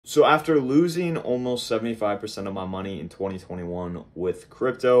So after losing almost 75% of my money in 2021 with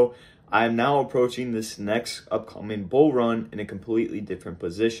crypto, I am now approaching this next upcoming bull run in a completely different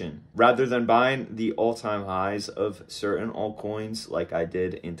position. Rather than buying the all-time highs of certain altcoins like I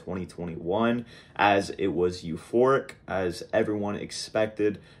did in 2021, as it was euphoric, as everyone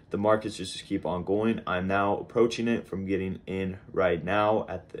expected, the markets just keep on going. I'm now approaching it from getting in right now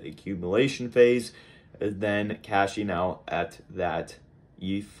at the accumulation phase, then cashing out at that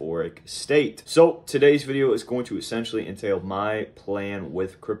euphoric state. So today's video is going to essentially entail my plan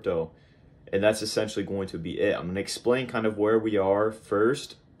with crypto. And that's essentially going to be it. I'm going to explain kind of where we are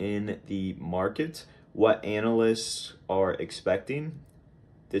first in the market, what analysts are expecting.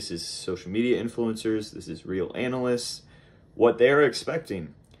 This is social media influencers. This is real analysts, what they're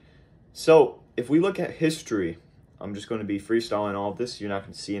expecting. So if we look at history, I'm just going to be freestyling all of this. You're not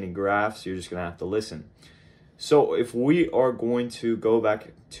going to see any graphs. You're just going to have to listen. So if we are going to go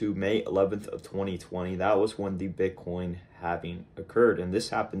back to May 11th of 2020, that was when the Bitcoin halving occurred. And this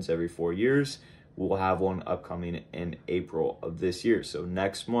happens every 4 years. We'll have one upcoming in April of this year. So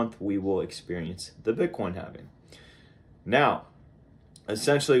next month, we will experience the Bitcoin halving. Now,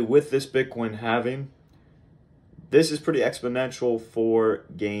 essentially with this Bitcoin halving, this is pretty exponential for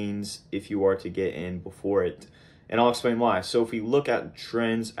gains if you are to get in before it. And I'll explain why. So if we look at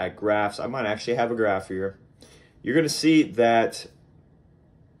trends, at graphs, I might actually have a graph here. You're going to see that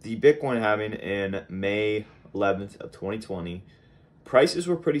the Bitcoin halving in May 11th of 2020, prices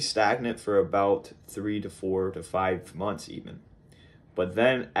were pretty stagnant for about 3 to 4 to 5 months even. But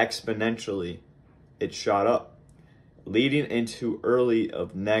then exponentially, it shot up, leading into early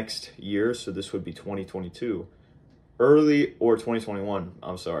of next year. So this would be 2022. Early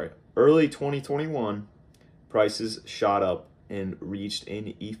 2021, prices shot up and reached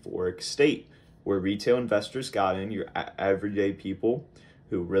an euphoric state, where retail investors got in, your everyday people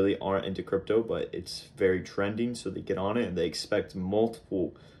who really aren't into crypto, but it's very trending, so they get on it and they expect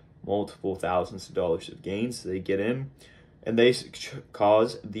multiple thousands of dollars of gains. They get in and they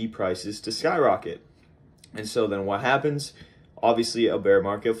cause the prices to skyrocket. And so then what happens? Obviously, a bear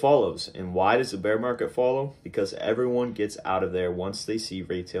market follows. And why does a bear market follow? Because everyone gets out of there once they see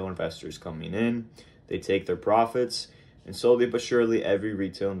retail investors coming in. They take their profits. And slowly but surely, every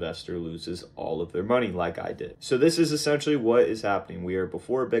retail investor loses all of their money like I did. So this is essentially what is happening. We are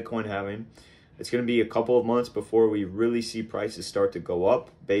before Bitcoin halving. It's going to be a couple of months before we really see prices start to go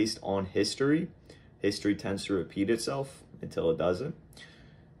up based on history. History tends to repeat itself until it doesn't.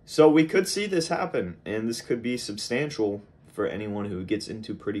 So we could see this happen, and this could be substantial for anyone who gets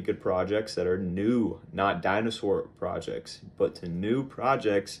into pretty good projects that are new, not dinosaur projects, but to new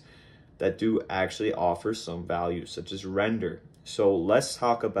projects that do actually offer some value, such as render. So let's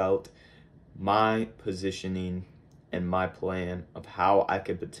talk about my positioning and my plan of how I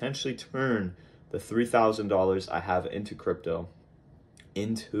could potentially turn the $3,000 I have into crypto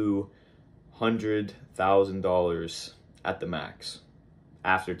into $100,000 at the max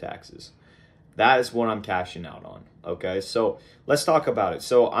after taxes. That is what I'm cashing out on. Okay, so let's talk about it.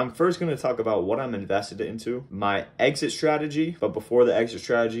 So I'm first going to talk about what I'm invested into, my exit strategy. But before the exit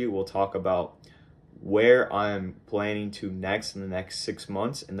strategy, we'll talk about where I'm planning to next in the next 6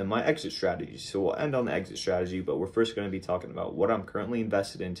 months, and then my exit strategy. So we'll end on the exit strategy, but we're first going to be talking about what I'm currently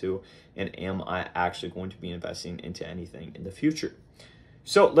invested into, and am I actually going to be investing into anything in the future.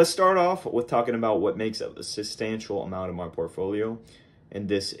 So let's start off with talking about what makes up a substantial amount of my portfolio, and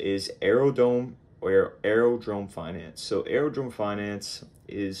this is Aerodrome Finance. So Aerodrome Finance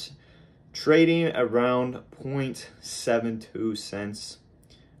is trading around 0.72 cents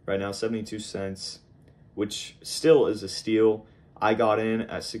right now, 72 cents, which still is a steal. I got in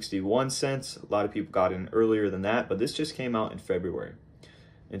at 61 cents. A lot of people got in earlier than that, but this just came out in February.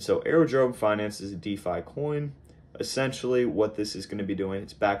 And so Aerodrome Finance is a DeFi coin. Essentially what this is going to be doing,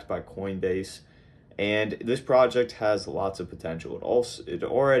 it's backed by Coinbase. And this project has lots of potential. It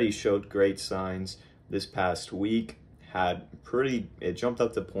already showed great signs this past week. It jumped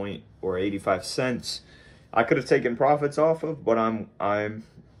up to 85 cents. I could have taken profits off of, but I'm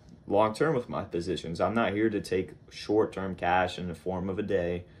long-term with my positions. I'm not here to take short-term cash in the form of a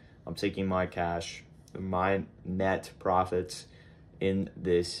day. I'm taking my cash, my net profits in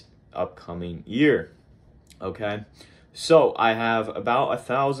this upcoming year. Okay. So I have about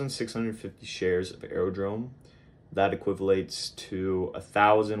 1,650 shares of Aerodrome. That equates to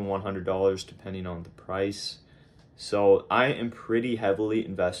 $1,100 depending on the price. So I am pretty heavily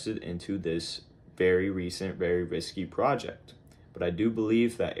invested into this very recent, very risky project. But I do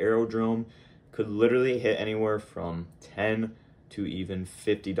believe that Aerodrome could literally hit anywhere from $10 to even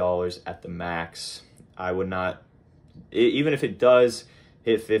 $50 at the max. I would not, even if it does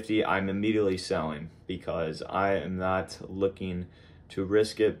hit 50, I'm immediately selling because I am not looking to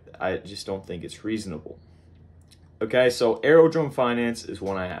risk it. I just don't think it's reasonable. Okay, so Aerodrome Finance is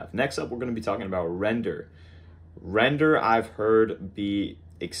one I have. Next up, we're going to be talking about Render. Render, I've heard be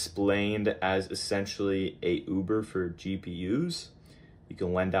explained as essentially a Uber for GPUs. You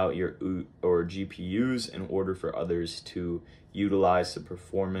can lend out your GPUs in order for others to utilize the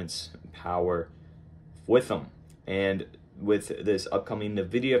performance and power with them. And with this upcoming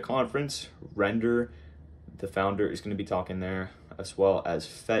NVIDIA conference, Render, the founder, is going to be talking there, as well as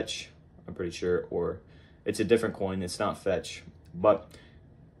Fetch, I'm pretty sure, or it's a different coin. It's not Fetch, but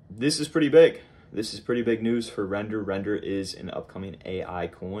this is pretty big. This is pretty big news for Render. Render is an upcoming AI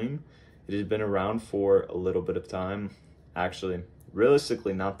coin. It has been around for a little bit of time. Actually,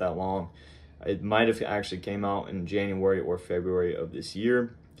 realistically, not that long. It might have actually came out in January or February of this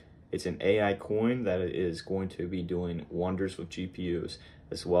year. It's an AI coin that is going to be doing wonders with GPUs,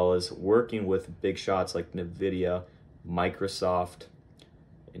 as well as working with big shots like NVIDIA, Microsoft,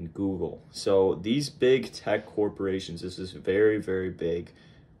 and Google. So these big tech corporations, this is very, very big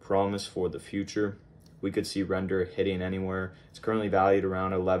promise for the future. We could see Render hitting anywhere. It's currently valued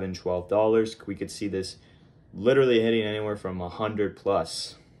around $11, $12. We could see this literally hitting anywhere from 100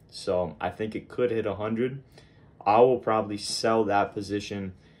 plus. So I think it could hit 100. I will probably sell that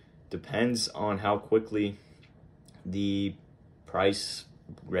position. Depends on how quickly the price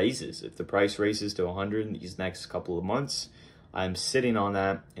raises. If the price raises to 100 in these next couple of months, I'm sitting on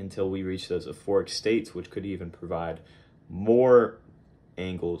that until we reach those euphoric states, which could even provide more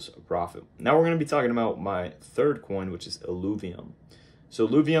angles of profit. Now we're going to be talking about my third coin, which is Illuvium. So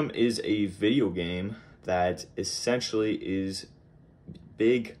Illuvium is a video game that essentially is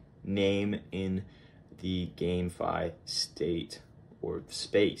big name in the GameFi state or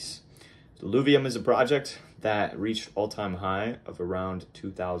space. So Illuvium is a project that reached all-time high of around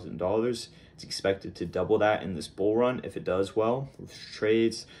 $2,000. It's expected to double that in this bull run if it does well with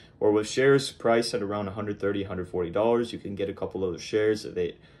trades or with shares priced at around $130, $140. You can get a couple of shares if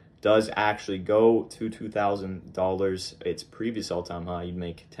it does actually go to $2,000. Its previous all-time high, you'd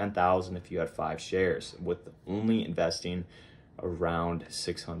make $10,000 if you had 5 shares with only investing around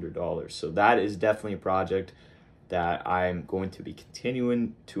 $600. So that is definitely a project that I'm going to be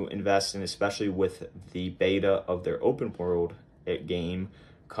continuing to invest in, especially with the beta of their open world game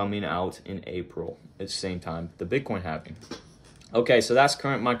coming out in April at the same time the Bitcoin halving. Okay, so that's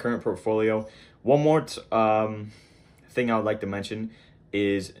my current portfolio. One more thing I would like to mention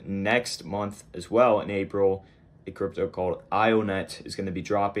is next month as well in April, a crypto called IONET is going to be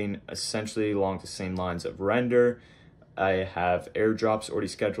dropping essentially along the same lines of Render. I have airdrops already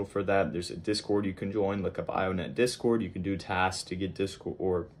scheduled for that. There's a Discord you can join. Look up IONET Discord. You can do tasks to get Discord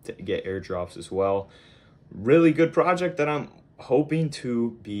or to get airdrops as well. Really good project that I'm hoping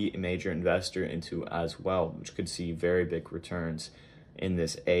to be a major investor into as well, which could see very big returns in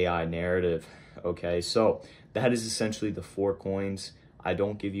this AI narrative. Okay, so that is essentially the 4 coins. I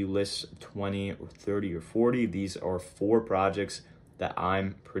don't give you lists of 20 or 30 or 40. These are 4 projects that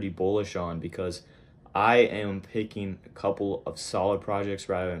I'm pretty bullish on because I am picking a couple of solid projects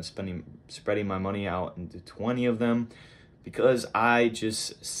rather than spreading my money out into 20 of them, because I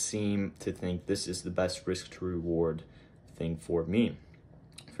just seem to think this is the best risk to reward thing for me.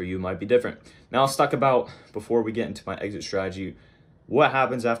 For you, it might be different. Now let's talk about, before we get into my exit strategy, what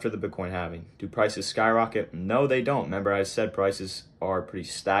happens after the Bitcoin halving? Do prices skyrocket? No, they don't. Remember, I said prices are pretty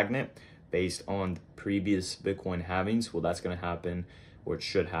stagnant based on previous Bitcoin halvings. Well, that's going to happen, or it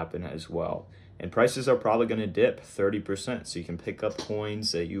should happen as well. And prices are probably going to dip 30%. So you can pick up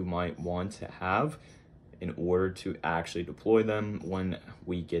coins that you might want to have in order to actually deploy them when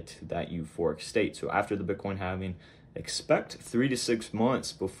we get to that euphoric state. So after the Bitcoin halving, expect 3 to 6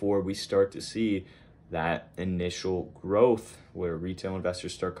 months before we start to see that initial growth where retail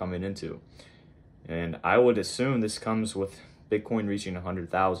investors start coming into. And I would assume this comes with Bitcoin reaching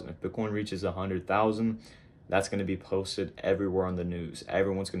 100,000. If Bitcoin reaches 100,000, that's going to be posted everywhere on the news.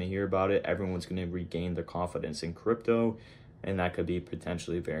 Everyone's going to hear about it. Everyone's going to regain their confidence in crypto. And that could be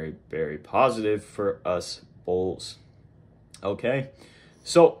potentially very, very positive for us bulls. Okay,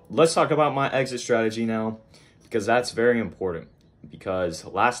 so let's talk about my exit strategy now, because that's very important. Because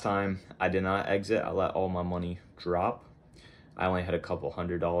last time I did not exit, I let all my money drop. I only had a couple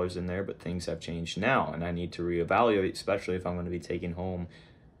 $100 in there, but things have changed now, and I need to reevaluate, especially if I'm going to be taking home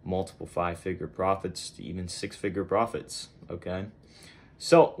multiple 5-figure profits to even 6-figure profits. Okay,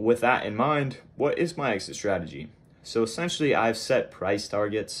 so with that in mind, what is my exit strategy? So essentially, I've set price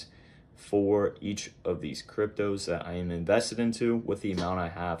targets for each of these cryptos that I am invested into with the amount I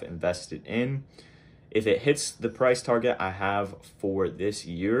have invested in. If it hits the price target I have for this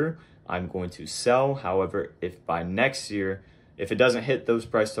year, I'm going to sell. However, if by next year, if it doesn't hit those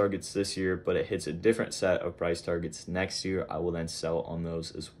price targets this year, but it hits a different set of price targets next year, I will then sell on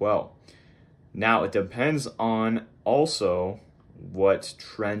those as well. Now, it depends on also what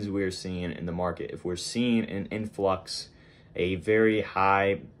trends we're seeing in the market. If we're seeing an influx, a very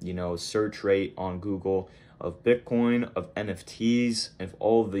high, search rate on Google of Bitcoin, of NFTs, of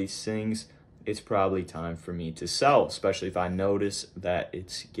all of these things, it's probably time for me to sell, especially if I notice that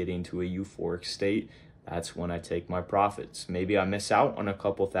it's getting to a euphoric state. That's when I take my profits. Maybe I miss out on a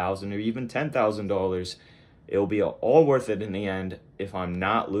couple thousand or even $10,000. It'll be all worth it in the end if I'm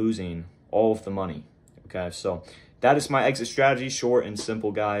not losing all of the money. Okay, so that is my exit strategy, short and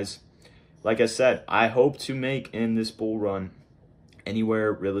simple, guys. Like I said, I hope to make in this bull run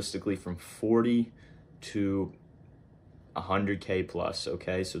anywhere realistically from 40 to 100K plus.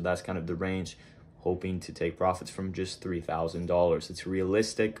 Okay, so that's kind of the range. Hoping to take profits from just $3,000. It's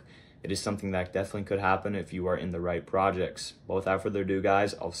realistic. It is something that definitely could happen if you are in the right projects. But without further ado,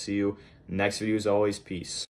 guys, I'll see you next video. As always, peace.